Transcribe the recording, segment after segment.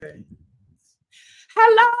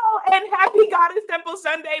And happy Goddess Temple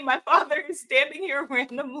Sunday. My father is standing here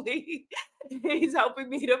randomly. He's helping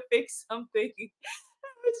me to fix something. I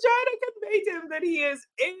was trying to convey to him that he is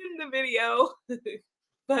in the video.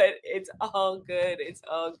 But it's all good. It's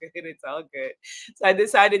all good. It's all good. So I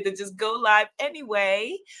decided to just go live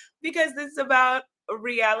anyway, because this is about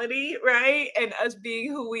reality, right? And us being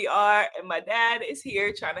who we are. And my dad is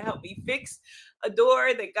here trying to help me fix a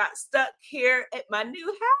door that got stuck here at my new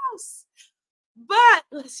house. But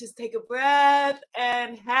let's just take a breath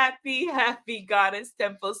and happy Goddess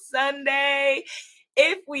Temple Sunday.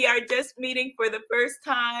 If we are just meeting for the first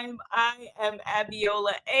time, I am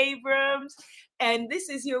Abiola Abrams, and this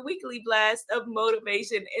is your weekly blast of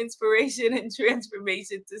motivation, inspiration, and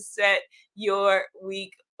transformation to set your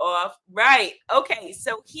week off right. Okay,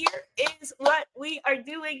 so here is what we are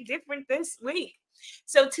doing different this week.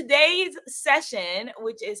 So today's session,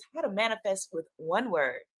 which is how to manifest with one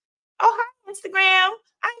word. Oh, hi, Instagram.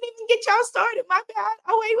 I didn't even get y'all started. My bad.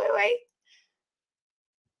 Oh, wait.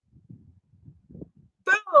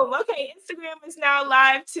 Boom. Okay, Instagram is now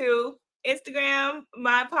live too. Instagram,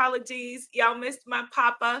 my apologies. Y'all missed my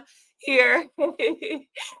papa here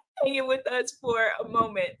hanging with us for a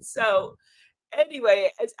moment. So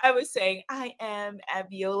anyway, as I was saying, I am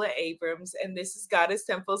Abiola Abrams, and this is Goddess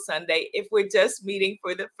Temple Sunday. If we're just meeting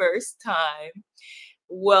for the first time,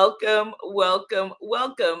 welcome.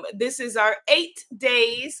 This is our 8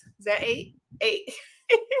 days. Is that 8?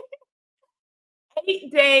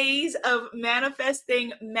 8 days of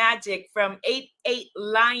manifesting magic from 8-8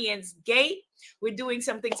 Lions Gate. We're doing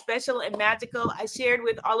something special and magical. I shared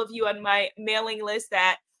with all of you on my mailing list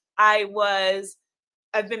that I've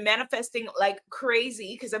been manifesting like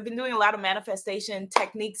crazy, because I've been doing a lot of manifestation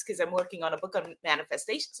techniques because I'm working on a book on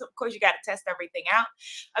manifestation. So of course you got to test everything out.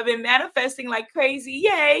 I've been manifesting like crazy.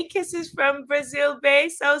 Yay, kisses from Brazil,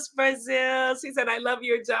 Bezos, Brazil. She said, I love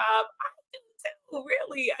your job.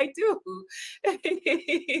 Really, I do.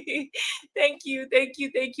 Thank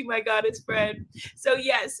you, my goddess friend. So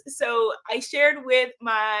yes, so I shared with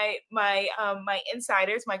my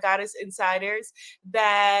insiders, my goddess insiders,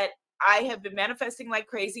 that I have been manifesting like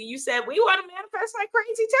crazy. You said we want to manifest like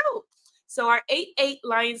crazy too. So our 8-8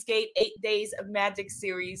 Lionsgate 8 Days of Magic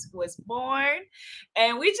series was born,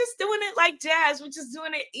 and we're just doing it like jazz. We're just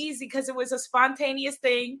doing it easy because it was a spontaneous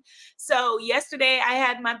thing. So yesterday I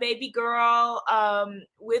had my baby girl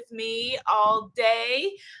with me all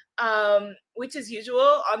day, which is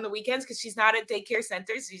usual on the weekends because she's not at daycare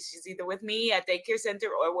centers. She's either with me at daycare center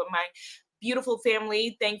or with my beautiful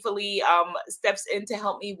family, thankfully, steps in to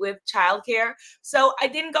help me with childcare. So I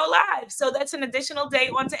didn't go live. So that's an additional day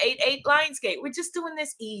onto 8-8 Lionsgate. We're just doing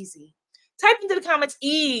this easy. Type into the comments,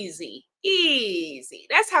 easy.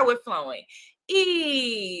 That's how we're flowing.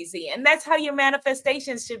 Easy. And that's how your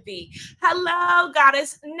manifestations should be. Hello,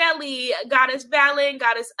 Goddess Nelly, Goddess Valen,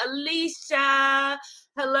 Goddess Alicia.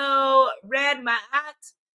 Hello, Red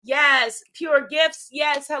Ma'at. Yes, Pure Gifts.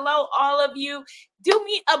 Yes, hello, all of you. Do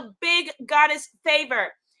me a big goddess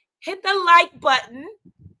favor. Hit the like button.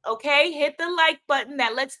 Okay, hit the like button.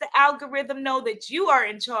 That lets the algorithm know that you are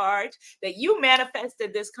in charge, that you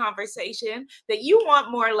manifested this conversation, that you want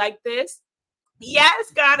more like this.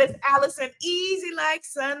 Yes, Goddess Allison, easy like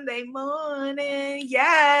Sunday morning.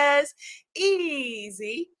 Yes,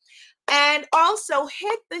 easy. And also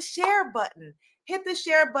hit the share button. Hit the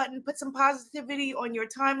share button, put some positivity on your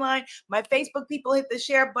timeline. My Facebook people, hit the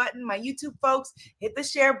share button. My YouTube folks, hit the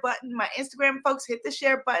share button. My Instagram folks, hit the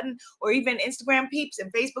share button. Or even Instagram peeps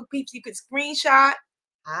and Facebook peeps, you could screenshot.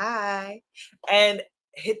 Hi. And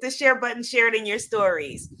hit the share button, share it in your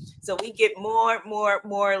stories. So we get more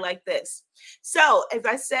like this. So as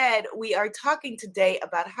I said, we are talking today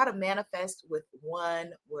about how to manifest with one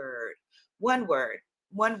word. One word.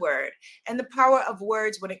 And the power of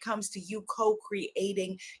words when it comes to you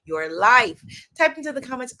co-creating your life. Type into the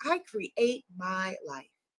comments, I create my life.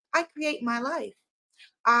 I create my life.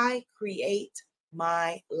 I create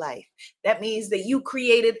my life. That means that you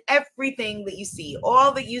created everything that you see,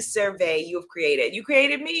 all that you survey, you have created. You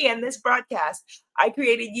created me and this broadcast. I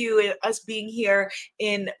created you and us being here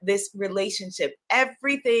in this relationship.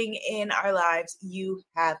 Everything in our lives you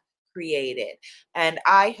have created. And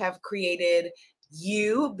I have created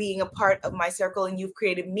you being a part of my circle, and you've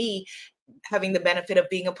created me having the benefit of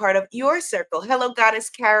being a part of your circle. Hello, Goddess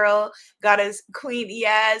Carol, Goddess Queen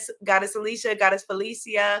Yes, Goddess Alicia, Goddess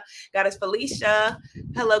Felicia, Goddess Felicia.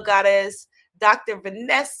 Hello, Goddess Dr.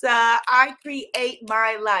 Vanessa. I create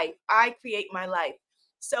my life. I create my life.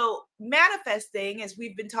 So manifesting, as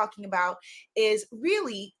we've been talking about, is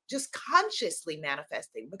really just consciously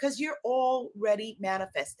manifesting because you're already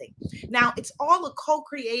manifesting. Now, it's all a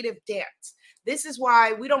co-creative dance. This is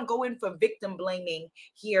why we don't go in for victim blaming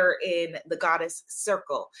here in the Goddess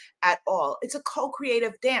Circle at all. It's a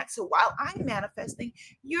co-creative dance. So while I'm manifesting,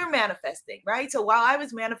 you're manifesting, right? So while I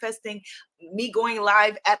was manifesting me going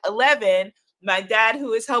live at 11, my dad,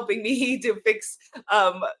 who is helping me to fix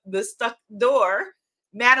the stuck door,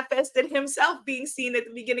 manifested himself being seen at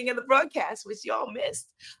the beginning of the broadcast, which y'all missed,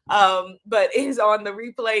 but is on the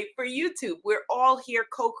replay for YouTube. We're all here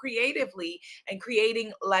co-creatively and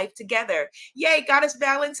creating life together. Yay, Goddess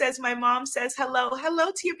Valen says, my mom says hello.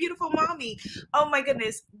 Hello to your beautiful mommy. Oh my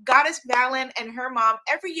goodness, Goddess Valen and her mom.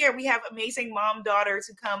 Every year we have amazing mom daughters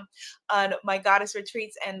who come on my goddess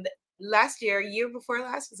retreats, and last year before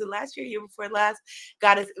last, was it last year before last,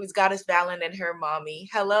 it was Goddess Valen and her mommy.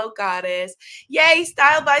 Hello, Goddess. Yay,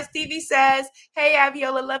 Style by Stevie says, hey,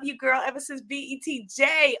 Abiola, love you, girl, ever since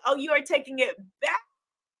BETJ. Oh, you are taking it back.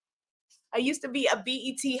 I used to be a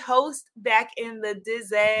BET host back in the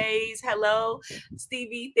days. Hello,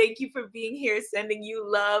 Stevie. Thank you for being here. Sending you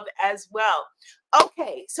love as well.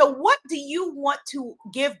 Okay, so what do you want to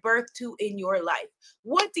give birth to in your life?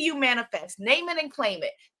 What do you manifest? Name it and claim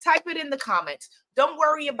it. Type it in the comments. Don't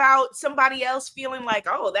worry about somebody else feeling like,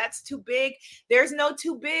 oh, that's too big. There's no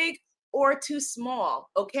too big or too small,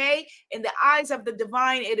 okay? In the eyes of the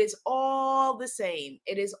divine, it is all the same.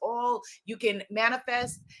 It is all, you can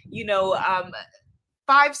manifest,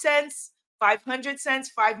 5 cents, 500 cents,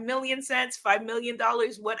 5 million cents, $5 million,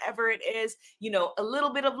 whatever it is, a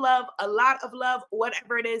little bit of love, a lot of love,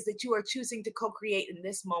 whatever it is that you are choosing to co-create in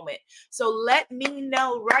this moment. So let me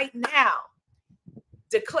know right now.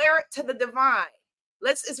 Declare it to the divine.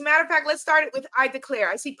 As a matter of fact, let's start it with I declare.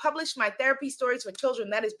 I see published my therapy stories for children.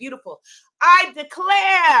 That is beautiful. I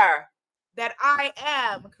declare that I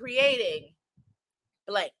am creating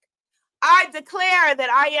blank. I declare that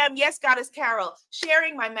I am, yes, Goddess Carol,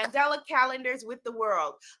 sharing my Mandela calendars with the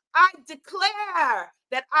world. I declare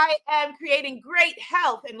that I am creating great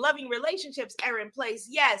health and loving relationships, Erin Place.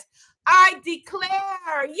 Yes, I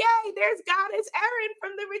declare, yay, there's Goddess Erin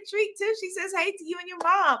from the retreat too. She says, hey to you and your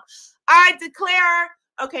mom. I declare,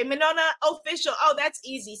 okay, Monona Official. Oh, that's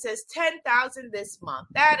easy. Says 10,000 this month.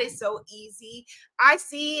 That is so easy. I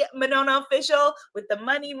see Monona Official with the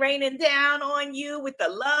money raining down on you, with the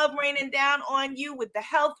love raining down on you, with the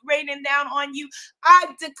health raining down on you.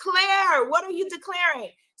 I declare. What are you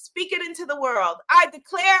declaring? Speak it into the world. I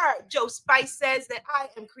declare, Joe Spice says, that I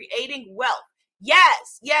am creating wealth.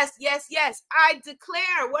 Yes, yes, yes, yes. I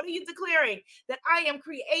declare. What are you declaring? That I am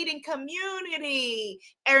creating community.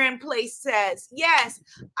 Erin Place says, yes,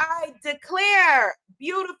 I declare.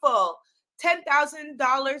 Beautiful.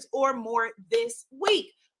 $10,000 or more this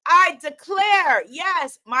week. I declare,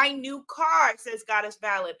 yes, my new car, says Goddess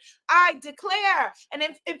Valen. I declare. And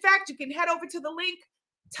in fact, you can head over to the link,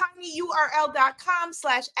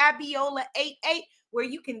 tinyurl.com/Abiola88, where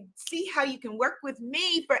you can see how you can work with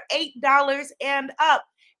me for $8 and up.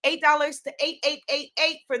 $8 to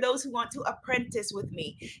 8888 for those who want to apprentice with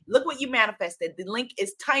me. Look what you manifested. The link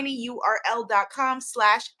is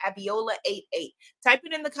tinyurl.com/Abiola88. Type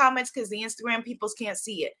it in the comments because the Instagram peoples can't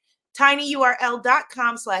see it.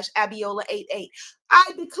 tinyurl.com/Abiola88.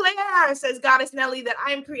 I declare, says Goddess Nelly, that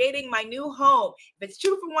I am creating my new home. If it's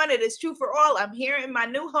true for one, it is true for all. I'm here in my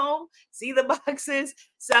new home. See the boxes?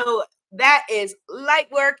 So that is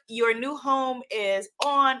light work. Your new home is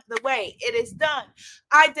on the way. It is done.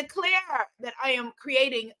 I declare that I am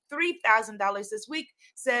creating $3,000 this week,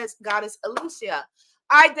 says Goddess Alicia.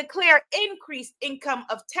 I declare increased income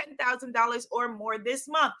of $10,000 or more this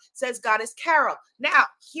month, says Goddess Carol. Now,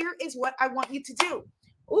 here is what I want you to do.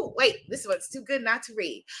 Oh, wait, this one's too good not to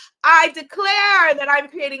read. I declare that I'm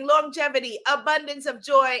creating longevity, abundance of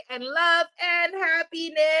joy, and love and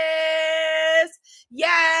happiness.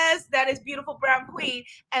 Yes, that is beautiful, Brown Queen.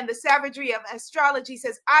 And the savagery of astrology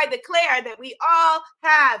says, I declare that we all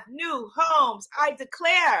have new homes. I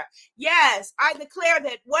declare, yes, I declare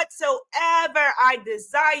that whatsoever I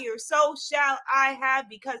desire, so shall I have,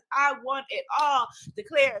 because I want it all,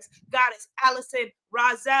 declares Goddess Allison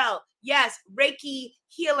Rozelle. Yes, Reiki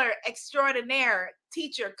healer extraordinaire,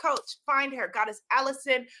 teacher, coach. Find her, Goddess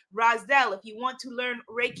Allison Rozelle, if you want to learn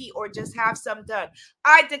Reiki or just have some done.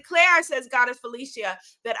 I declare, says Goddess Felicia,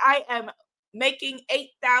 that I am making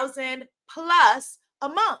 8,000 plus a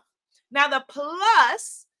month. Now the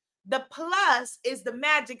plus is the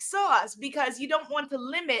magic sauce, because you don't want to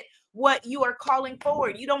limit what you are calling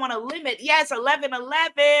forward. You don't want to limit. Yes,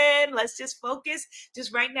 11:11. Let's just focus.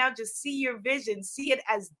 Just right now, just see your vision. See it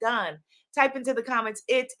as done. Type into the comments,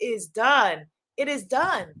 it is done. It is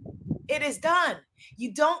done. It is done.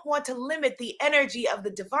 You don't want to limit the energy of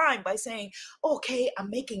the divine by saying, okay, I'm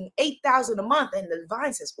making 8,000 a month. And the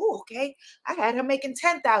divine says, oh, okay, I had her making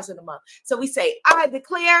 10,000 a month. So we say, I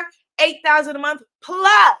declare 8,000 a month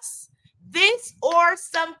plus this or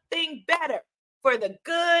something better for the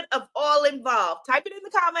good of all involved. Type it in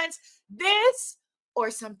the comments, this or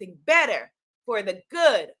something better for the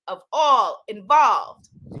good of all involved.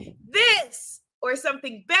 This or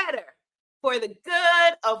something better for the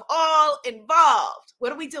good of all involved.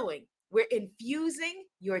 What are we doing? We're infusing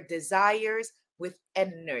your desires with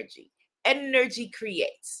energy. Energy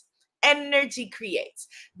creates. Energy creates.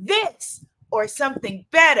 This or something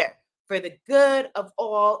better for the good of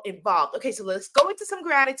all involved. Okay, so let's go into some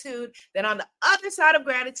gratitude. Then on the other side of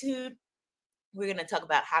gratitude, we're going to talk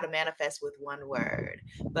about how to manifest with one word.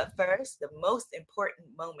 But first, the most important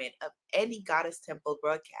moment of any Goddess Temple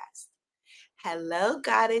broadcast. Hello,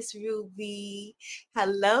 Goddess Ruby.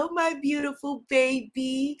 Hello, my beautiful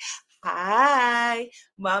baby. Hi,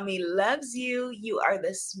 Mommy loves you. You are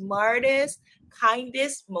the smartest,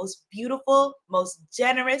 kindest, most beautiful, most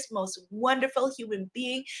generous, most wonderful human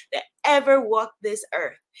being that ever walked this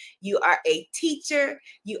earth. You are a teacher.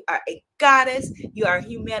 You are a goddess. You are a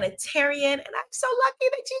humanitarian. And I'm so lucky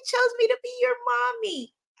that you chose me to be your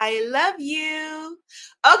mommy. I love you.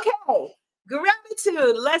 Okay.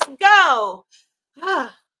 Gratitude. Let's go.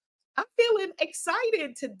 I'm feeling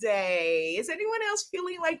excited today. Is anyone else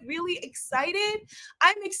feeling like really excited?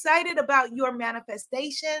 I'm excited about your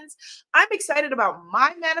manifestations. I'm excited about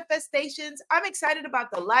my manifestations. I'm excited about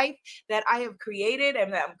the life that I have created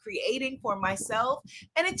and that I'm creating for myself.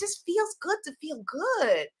 And it just feels good to feel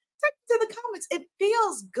good. Type to the comments. It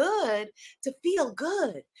feels good to feel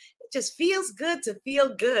good. Just feels good to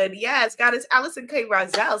feel good. Yes, Goddess Allison K.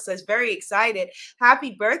 Rozelle says, very excited.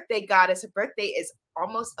 Happy birthday, Goddess. Her birthday is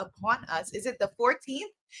almost upon us. Is it the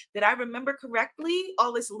 14th? Did I remember correctly?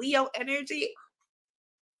 All this Leo energy.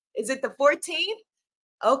 Is it the 14th?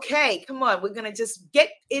 Okay, come on. We're going to just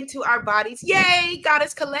get into our bodies. Yay!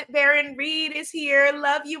 Goddess Colette Baron Reed is here.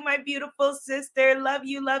 Love you, my beautiful sister. Love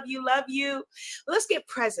you, love you, love you. Let's get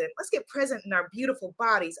present. Let's get present in our beautiful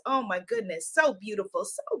bodies. Oh my goodness. So beautiful.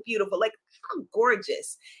 So beautiful. Like, how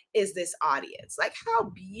gorgeous is this audience? Like,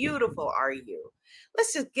 how beautiful are you?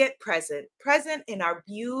 Let's just get present. Present in our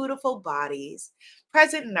beautiful bodies.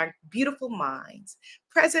 Present in our beautiful minds.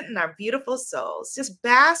 Present in our beautiful souls. Just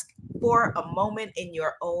bask for a moment in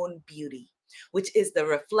your own beauty, which is the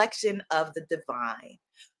reflection of the divine.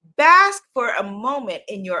 Bask for a moment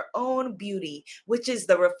in your own beauty, which is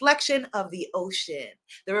the reflection of the ocean,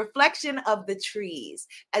 the reflection of the trees.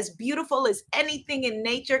 As beautiful as anything in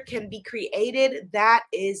nature can be created, that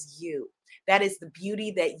is you. That is the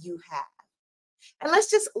beauty that you have. And let's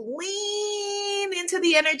just lean into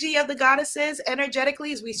the energy of the goddesses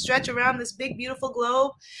energetically as we stretch around this big, beautiful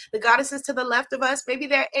globe. The goddesses to the left of us, maybe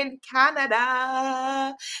they're in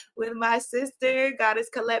Canada with my sister, Goddess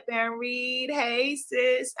Colette Baron Reed. Hey,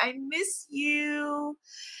 sis, I miss you.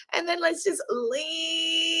 And then let's just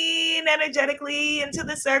lean energetically into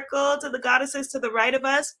the circle to the goddesses to the right of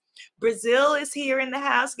us. Brazil is here in the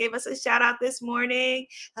house, gave us a shout out this morning.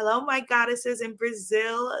 Hello, my goddesses in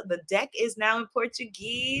Brazil. The deck is now in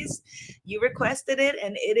Portuguese. You requested it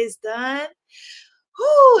and it is done.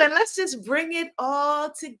 Whew, and let's just bring it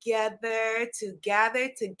all together to gather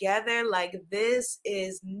together like this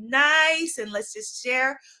is nice. And let's just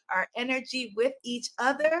share our energy with each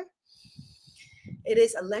other. It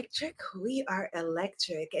is electric. We are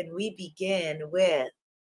electric. And we begin with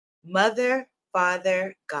Mother,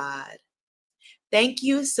 Father, God. Thank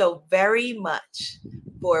you so very much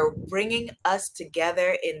for bringing us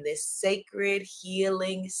together in this sacred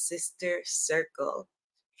healing sister circle.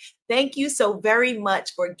 Thank you so very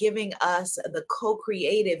much for giving us the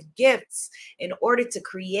co-creative gifts in order to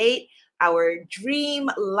create our dream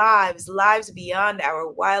lives, lives beyond our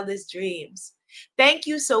wildest dreams. Thank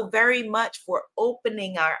you so very much for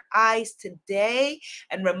opening our eyes today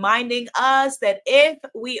and reminding us that if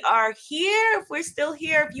we are here, if we're still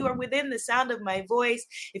here, if you are within the sound of my voice,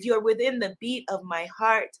 if you are within the beat of my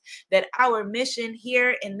heart, that our mission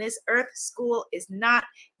here in this earth school is not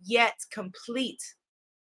yet complete.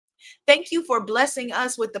 Thank you for blessing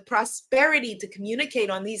us with the prosperity to communicate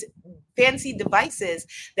on these fancy devices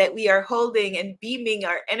that we are holding and beaming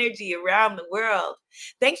our energy around the world.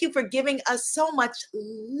 Thank you for giving us so much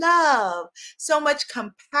love, so much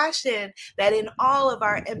compassion that in all of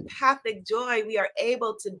our empathic joy, we are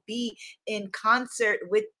able to be in concert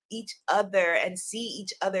with each other and see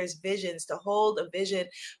each other's visions, to hold a vision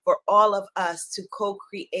for all of us to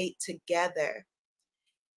co-create together.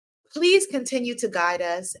 Please continue to guide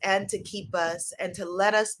us and to keep us and to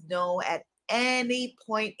let us know at any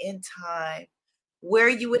point in time where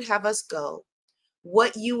you would have us go,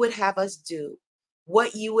 what you would have us do,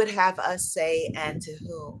 what you would have us say, and to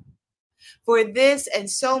whom. For this and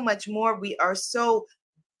so much more, we are so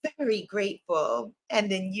very grateful.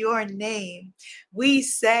 And in your name, we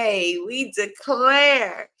say, we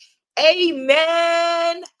declare,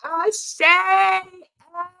 amen, Ashe.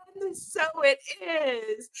 And so it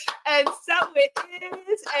is, and so it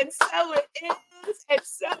is, and so it is, and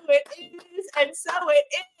so it is, and so it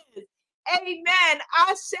is. Amen.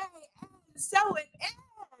 Ashe, and so it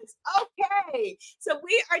is. Okay, so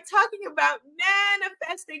we are talking about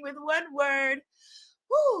manifesting with one word.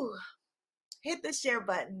 Whew. Hit the share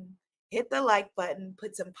button, hit the like button,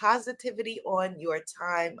 put some positivity on your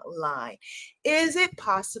timeline. Is it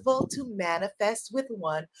possible to manifest with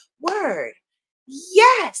one word?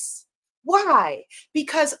 Yes. Why?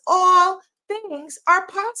 Because all things are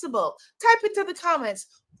possible. Type into the comments.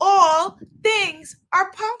 All things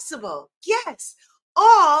are possible. Yes,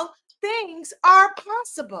 all things are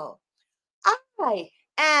possible. I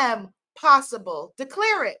am possible.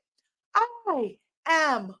 Declare it. I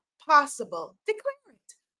am possible. Declare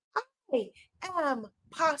it. I am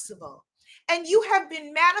possible. And you have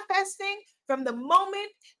been manifesting from the moment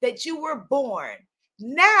that you were born.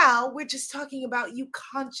 Now we're just talking about you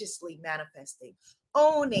consciously manifesting,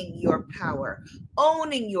 owning your power,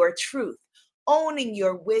 owning your truth, owning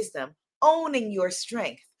your wisdom, owning your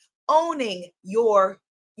strength, owning your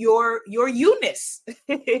you-ness,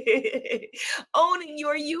 owning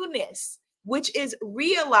your you-ness, which is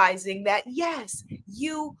realizing that yes,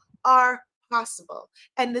 you are possible.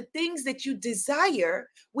 And the things that you desire,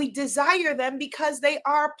 we desire them because they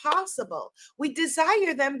are possible. We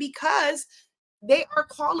desire them because they are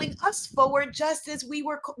calling us forward just as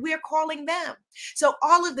we're calling them. So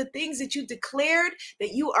all of the things that you declared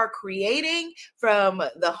that you are creating, from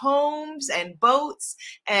the homes and boats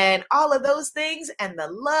and all of those things, and the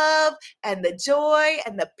love and the joy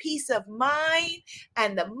and the peace of mind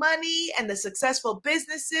and the money and the successful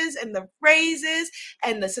businesses and the raises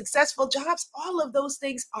and the successful jobs, all of those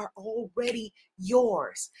things are already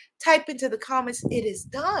yours. Type into the comments, it is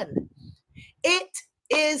done. It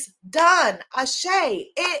is done. Ashe,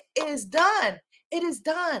 it is done. It is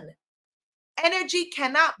done. Energy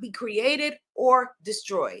cannot be created or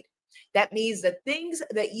destroyed. That means the things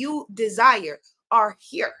that you desire are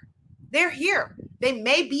here. They're here. They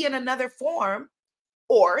may be in another form,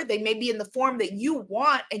 or they may be in the form that you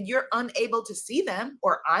want and you're unable to see them,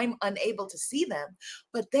 or I'm unable to see them,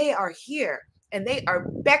 but they are here and they are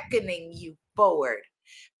beckoning you forward.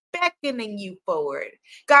 Beckoning you forward.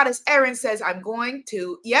 Goddess Erin says, I'm going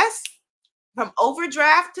to, yes, from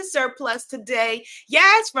overdraft to surplus today.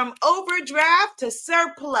 Yes, from overdraft to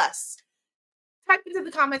surplus. Type into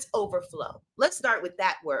the comments, overflow. Let's start with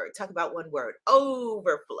that word. Talk about one word,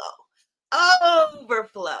 overflow.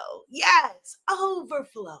 Overflow. Yes,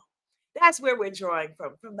 overflow. That's where we're drawing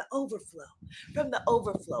from the overflow. From the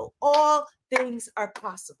overflow. All things are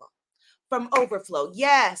possible. From overflow.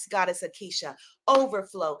 Yes, Goddess Akisha,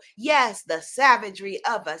 overflow. Yes, the savagery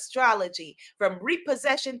of astrology, from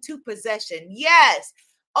repossession to possession. Yes,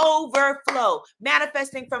 overflow.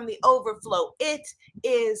 Manifesting from the overflow. It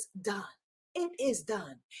is done. It is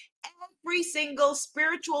done. Every single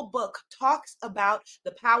spiritual book talks about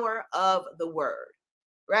the power of the word.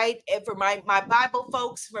 Right? And for my Bible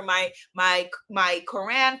folks, for my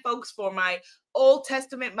Quran folks, for my Old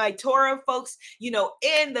Testament, my Torah folks,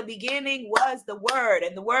 in the beginning was the word,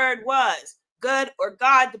 and the word was good or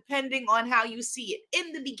God, depending on how you see it.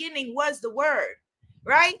 In the beginning was the word,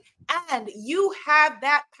 right? And you have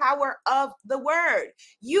that power of the word.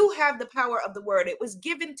 You have the power of the word. It was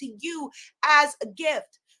given to you as a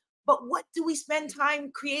gift. But what do we spend time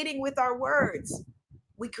creating with our words?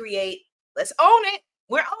 We create, let's own it.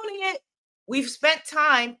 We're owning it. We've spent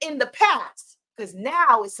time in the past, because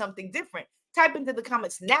now is something different. Type into the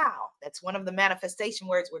comments, now. That's one of the manifestation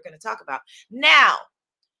words we're going to talk about. Now,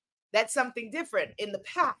 that's something different. In the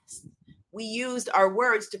past, we used our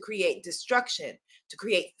words to create destruction, to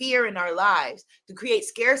create fear in our lives, to create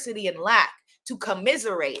scarcity and lack, to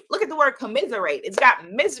commiserate. Look at the word commiserate. It's got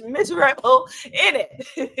miserable in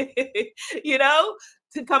it. You know,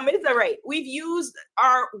 to commiserate. We've used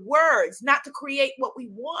our words not to create what we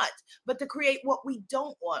want, but to create what we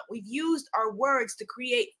don't want. We've used our words to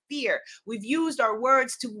create fear. We've used our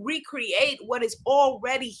words to recreate what is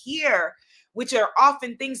already here, which are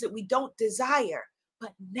often things that we don't desire.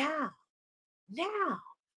 But now,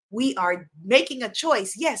 we are making a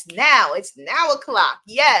choice. Yes, now it's now o'clock.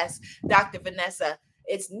 Yes, Dr. Vanessa,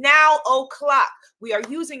 it's now o'clock. We are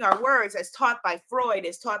using our words as taught by Freud,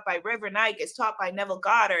 as taught by Reverend Ike, as taught by Neville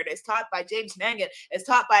Goddard, as taught by James Mangan, as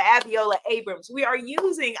taught by Abiola Abrams. We are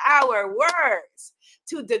using our words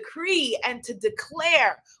to decree and to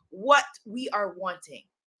declare what we are wanting.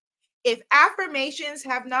 If affirmations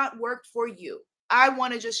have not worked for you, I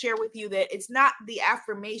want to just share with you that it's not the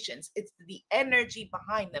affirmations, it's the energy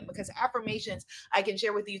behind them. Because affirmations, I can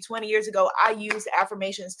share with you 20 years ago, I used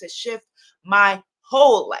affirmations to shift my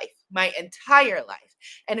whole life, my entire life.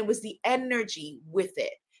 And it was the energy with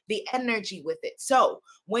it. The energy with it. So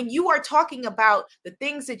when you are talking about the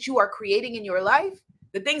things that you are creating in your life,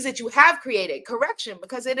 the things that you have created, correction,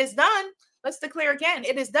 because it is done. Let's declare again,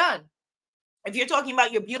 it is done. If you're talking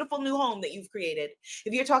about your beautiful new home that you've created,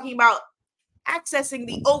 if you're talking about accessing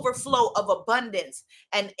the overflow of abundance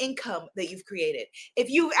and income that you've created, if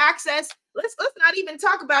you've accessed, let's not even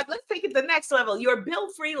talk about, let's take it to the next level, your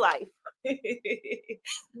bill-free life.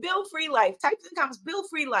 Bill-free life. Type in the comments,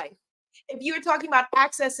 bill-free life. If you're talking about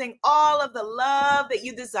accessing all of the love that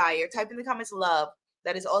you desire, type in the comments love.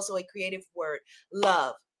 That is also a creative word.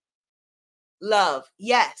 Love. Love.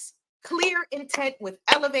 Yes. Clear intent with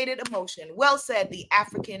elevated emotion. Well said, the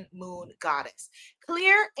African moon goddess.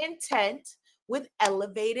 Clear intent with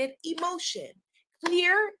elevated emotion.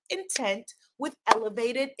 Clear intent with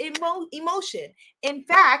elevated emotion. In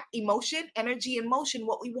fact, emotion, energy, and motion,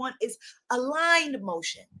 what we want is aligned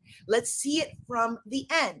motion. Let's see it from the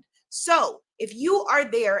end. So if you are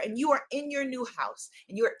there and you are in your new house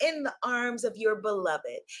and you're in the arms of your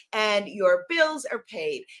beloved and your bills are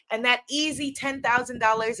paid and that easy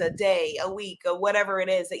 $10,000 a day, a week, or whatever it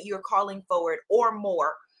is that you're calling forward or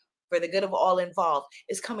more for the good of all involved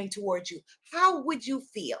is coming towards you, how would you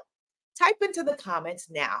feel? Type into the comments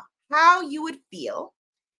now how you would feel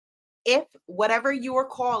if whatever you are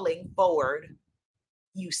calling forward,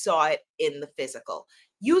 you saw it in the physical.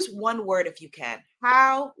 Use one word if you can.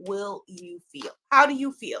 How will you feel? How do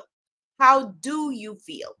you feel? How do you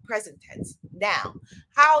feel? Present tense. Now,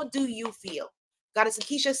 how do you feel? Goddess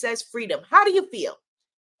Akeisha says freedom. How do you feel?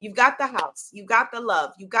 You've got the house. You've got the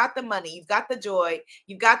love. You've got the money. You've got the joy.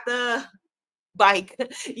 You've got the bike.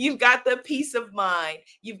 You've got the peace of mind.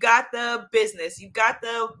 You've got the business. You've got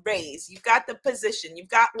the raise. You've got the position. You've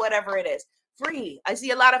got whatever it is. Free. I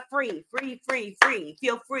see a lot of free.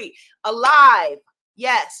 Feel free. Alive.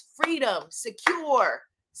 Yes. Freedom. Secure.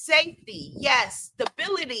 Safety. Yes.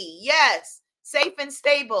 Stability. Yes. Safe and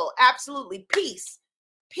stable. Absolutely. Peace.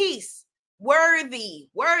 Worthy.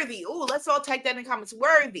 Oh, let's all type that in the comments.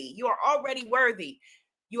 Worthy. You are already worthy.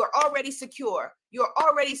 You are already secure. You are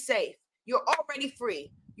already safe. You're already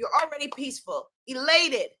free. You're already peaceful.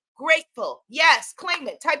 Elated. Grateful. Yes. Claim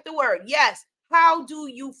it. Type the word. Yes. How do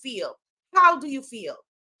you feel? How do you feel?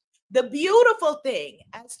 The beautiful thing,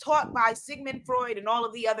 as taught by Sigmund Freud and all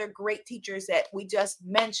of the other great teachers that we just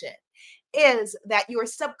mentioned, is that your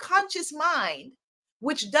subconscious mind,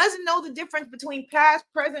 which doesn't know the difference between past,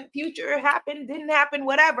 present, future, happened, didn't happen,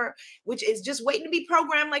 whatever, which is just waiting to be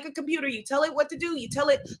programmed like a computer. You tell it what to do. You tell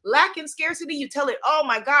it lack and scarcity. You tell it, oh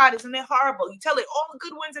my God, isn't it horrible? You tell it all the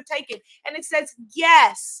good ones are taken. And it says,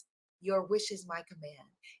 yes, your wish is my command.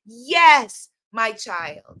 Yes, my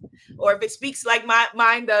child. Or if it speaks like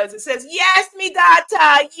mine does, it says, yes, mi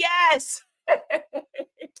data, yes.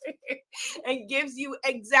 And gives you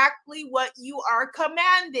exactly what you are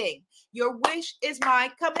commanding. Your wish is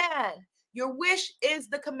my command. Your wish is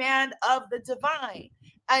the command of the divine.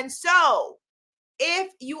 And so,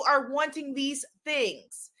 if you are wanting these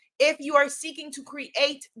things, if you are seeking to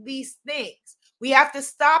create these things, we have to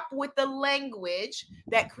stop with the language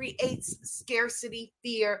that creates scarcity,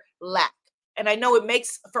 fear, lack. And I know it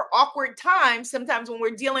makes for awkward times sometimes when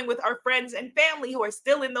we're dealing with our friends and family who are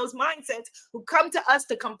still in those mindsets, who come to us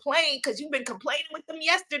to complain because you've been complaining with them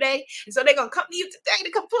yesterday. And so they're going to come to you today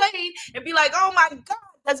to complain and be like, oh my God,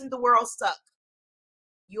 doesn't the world suck?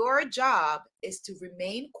 Your job is to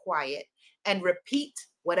remain quiet and repeat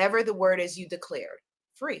whatever the word is you declared.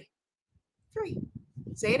 Free.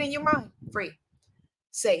 Say it in your mind. Free,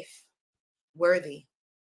 safe, worthy,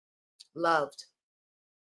 loved,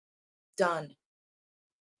 done.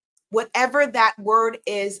 Whatever that word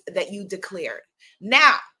is that you declared.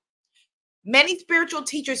 Now, Many spiritual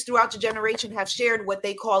teachers throughout the generation have shared what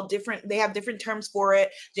they call they have different terms for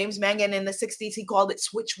it. James Mangan in the 60s, he called it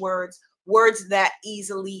switch words, words that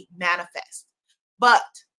easily manifest. But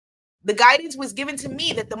the guidance was given to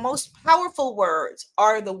me that the most powerful words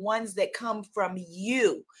are the ones that come from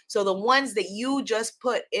you. So the ones that you just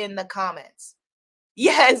put in the comments.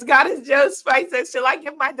 Yes, Goddess Joe Spice says, shall I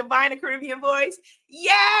give my divine Caribbean voice?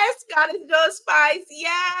 Yes, Goddess Joe Spice.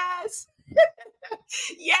 Yes.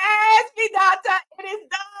 Yes, Vidata, it is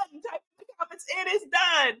done. Type in the comments, it is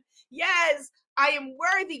done. Yes, I am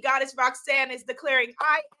worthy. Goddess Roxanne is declaring,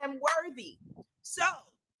 I am worthy. So,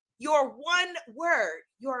 your one word,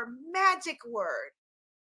 your magic word,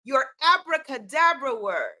 your abracadabra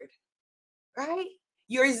word, right?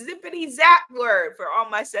 Your zippity zap word for all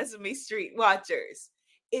my Sesame Street watchers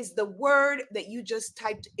is the word that you just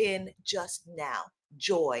typed in just now.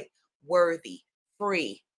 Joy, worthy,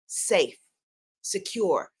 free, safe,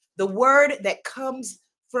 secure. The word that comes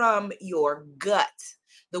from your gut,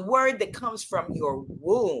 the word that comes from your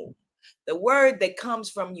womb, the word that comes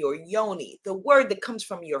from your yoni, the word that comes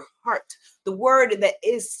from your heart, the word that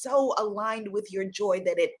is so aligned with your joy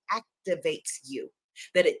that it activates you,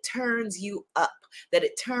 that it turns you up, that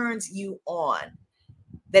it turns you on,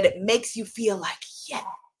 that it makes you feel like,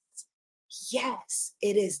 yes,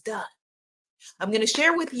 it is done. I'm going to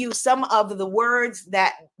share with you some of the words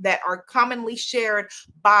that are commonly shared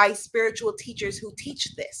by spiritual teachers who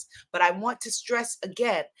teach this. But I want to stress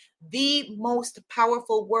again, the most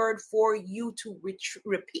powerful word for you to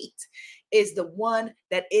repeat is the one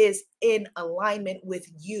that is in alignment with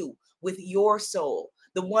you, with your soul.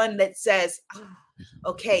 The one that says,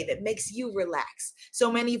 okay, that makes you relax.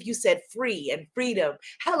 So many of you said free and freedom.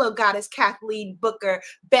 Hello, Goddess Kathleen Booker,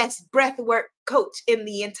 best breathwork coach in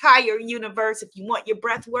the entire universe. If you want your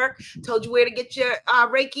breath work, told you where to get your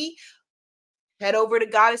Reiki, head over to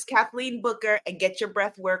Goddess Kathleen Booker and get your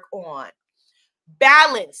breath work on.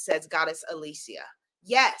 Balance, says Goddess Alicia.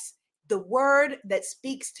 Yes, the word that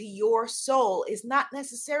speaks to your soul is not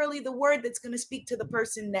necessarily the word that's going to speak to the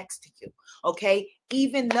person next to you, okay?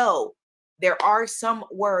 Even though there are some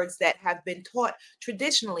words that have been taught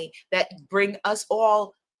traditionally that bring us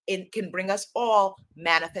all can bring us all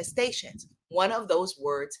manifestations. One of those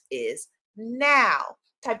words is now.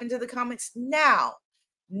 Type into the comments now.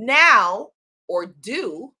 Now or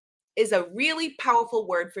do is a really powerful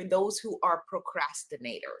word for those who are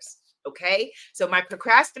procrastinators. Okay, so my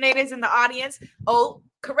procrastinators in the audience. Oh,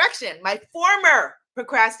 correction, my former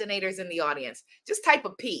procrastinators in the audience. Just type a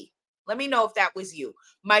P. Let me know if that was you.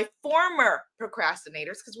 My former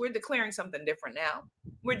procrastinators, because we're declaring something different now.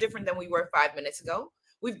 We're different than we were 5 minutes ago.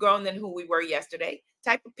 We've grown than who we were yesterday.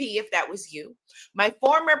 Type a P if that was you. My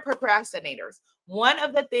former procrastinators. One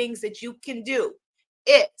of the things that you can do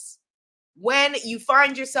is when you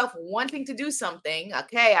find yourself wanting to do something,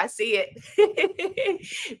 okay, I see it.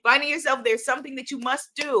 Finding yourself, there's something that you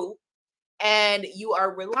must do, and you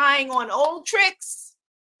are relying on old tricks,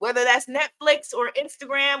 whether that's Netflix or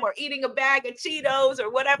Instagram or eating a bag of Cheetos or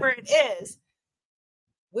whatever it is.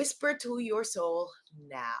 Whisper to your soul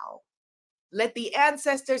now. Let the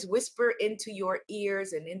ancestors whisper into your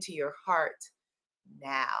ears and into your heart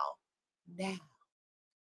now, now,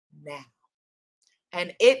 now.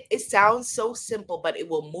 And it sounds so simple, but it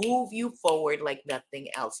will move you forward like nothing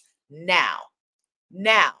else. Now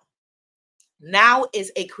is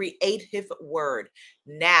a creative word.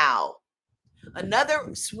 Now.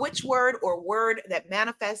 Another switch word or word that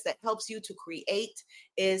manifests that helps you to create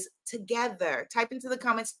is together. Type into the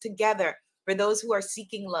comments together for those who are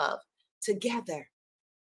seeking love. Together.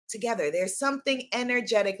 Together. There's something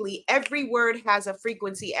energetically. Every word has a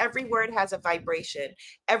frequency. Every word has a vibration.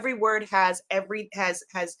 Every word has energy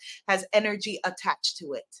attached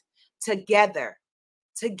to it. Together.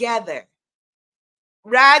 Together.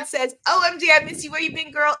 Rad says, OMG, I miss you. Where you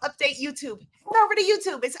been, girl? Update YouTube. Head over to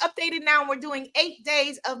YouTube. It's updated now. And we're doing 8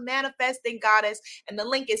 days of manifesting goddess. And the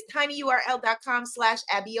link is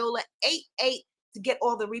tinyurl.com/Abiola88 to get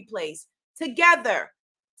all the replays. Together.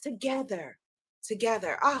 Together.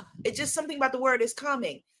 Together. It's just something about the word is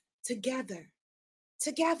coming. Together.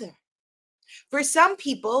 Together. For some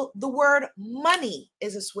people, the word money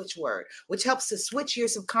is a switch word, which helps to switch your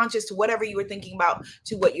subconscious to whatever you were thinking about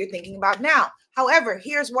to what you're thinking about now. However,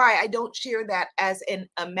 here's why I don't share that as a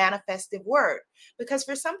manifestive word. Because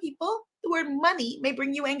for some people, the word money may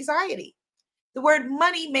bring you anxiety. The word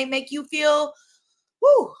money may make you feel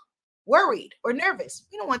worried or nervous.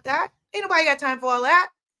 You don't want that. Ain't nobody got time for all that.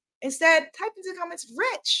 Instead, type into the comments,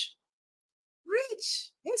 rich.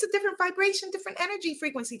 Rich. There's a different vibration, different energy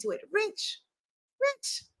frequency to it. Rich.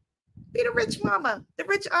 Rich. Be the rich mama, the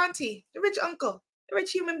rich auntie, the rich uncle. a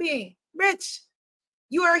rich human being. Rich.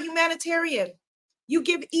 You are a humanitarian. You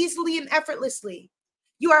give easily and effortlessly.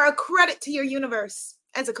 You are a credit to your universe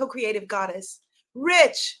as a co-creative goddess.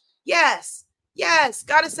 Rich. Yes. Yes.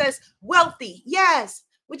 Goddess says wealthy. Yes.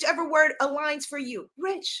 Whichever word aligns for you.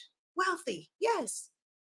 Rich. Wealthy. Yes.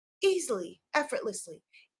 Easily, effortlessly.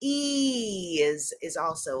 Ease is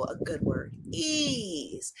also a good word.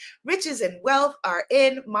 Ease. Riches and wealth are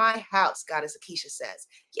in my house, Goddess Akeisha says.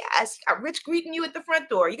 Yes, you got Rich greeting you at the front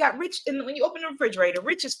door. You got Rich, and when you open the refrigerator,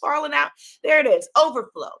 Rich is falling out. There it is.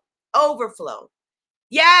 Overflow. Overflow.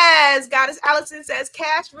 Yes, Goddess Allison says,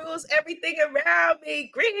 cash rules everything around me.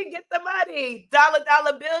 Green, get the money.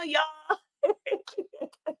 Dollar bill, y'all.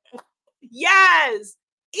 Yes.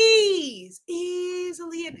 Ease.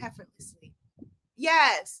 Easily and effortlessly.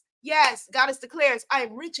 Yes, yes. Goddess declares, I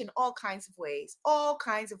am rich in all kinds of ways, all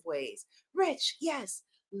kinds of ways. Rich, yes.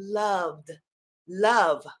 Loved.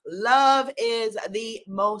 Love. Love is the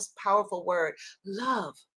most powerful word.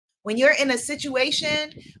 Love. When you're in a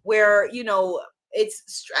situation where, it's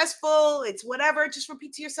stressful, it's whatever, just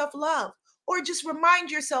repeat to yourself, love. Or just remind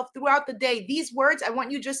yourself throughout the day. These words, I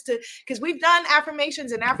want you just to, because we've done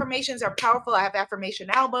affirmations and affirmations are powerful. I have affirmation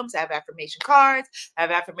albums, I have affirmation cards, I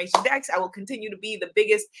have affirmation decks. I will continue to be the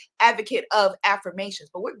biggest advocate of affirmations,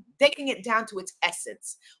 but we're taking it down to its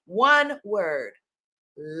essence. One word,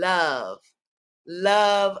 love.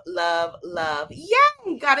 Love, love, love.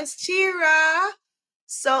 Yay, Goddess Chira.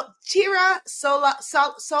 So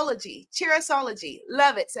Chirasology,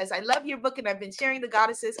 love it, says, I love your book and I've been sharing the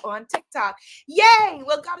goddesses on TikTok. Yay!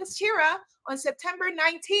 Well, Goddess Chira, on September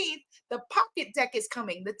 19th, the pocket deck is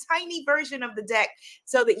coming, the tiny version of the deck,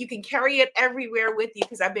 so that you can carry it everywhere with you,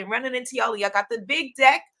 because I've been running into y'all. Y'all got the big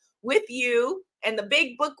deck with you and the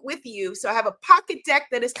big book with you. So I have a pocket deck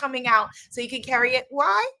that is coming out so you can carry it.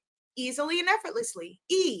 Why? Easily and effortlessly.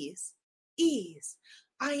 Ease. Ease.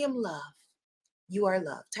 I am love. You are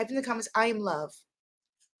love. Type in the comments, I am love.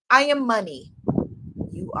 I am money.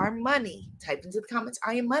 You are money. Type into the comments,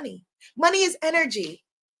 I am money. Money is energy.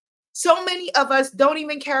 So many of us don't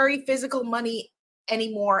even carry physical money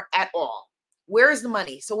anymore at all. Where is the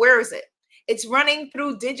money? So where is it? It's running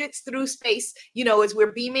through digits, through space, as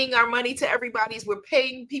we're beaming our money to everybody, as we're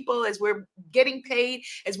paying people, as we're getting paid,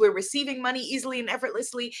 as we're receiving money easily and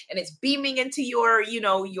effortlessly, and it's beaming into your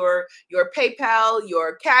PayPal,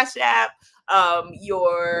 your Cash App,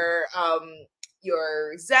 your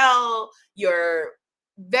Zelle, your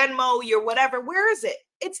Venmo, your whatever. Where is it?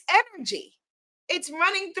 It's energy. It's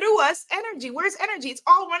running through us. Energy. Where's energy? It's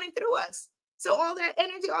all running through us. So all that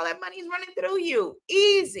energy, all that money is running through you.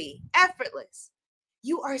 Easy, effortless.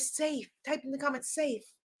 You are safe. Type in the comments, safe.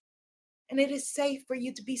 And it is safe for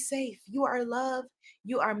you to be safe. You are love.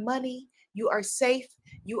 You are money. You are safe.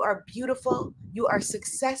 You are beautiful. You are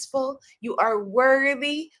successful. You are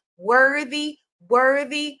worthy, worthy,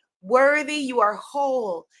 worthy, worthy. You are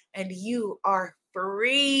whole and you are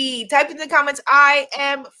free. Type in the comments, I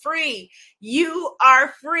am free. You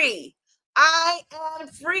are free. I am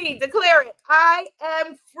free. Declare it. I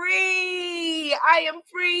am free. I am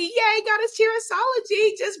free. Yay, Goddess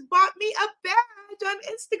Chirasology just bought me a badge on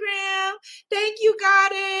Instagram. Thank you,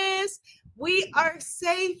 Goddess. We are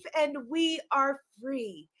safe and we are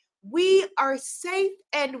free. We are safe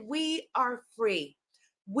and we are free.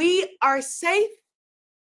 We are safe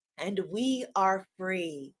and we are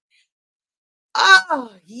free.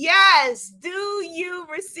 Oh, yes. Do you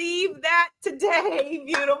receive that today,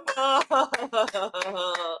 beautiful?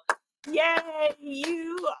 Yay,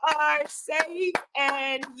 you are safe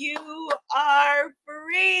and you are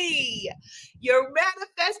free. Your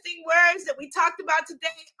manifesting words that we talked about today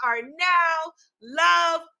are now,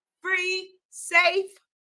 love, free, safe,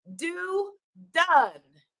 do, done.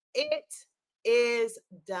 It is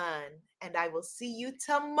done. And I will see you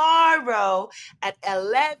tomorrow at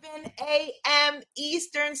 11 a.m.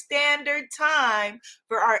 Eastern Standard Time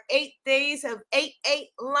for our 8 days of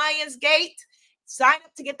 8-8 Lionsgate. Sign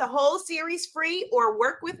up to get the whole series free or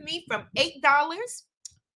work with me from $8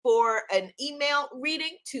 for an email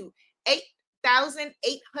reading to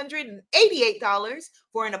 $8,888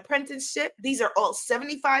 for an apprenticeship. These are all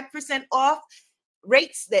 75% off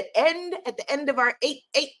rates that end at the end of our 8-8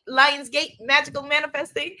 Lionsgate Magical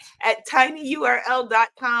Manifesting at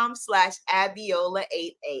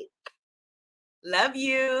tinyurl.com/Abiola88. Love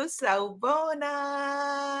you. So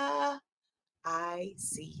bona. I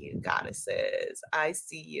see you, goddesses. I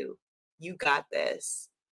see you. You got this.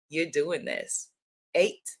 You're doing this.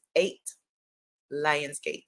 8-8 Lionsgate.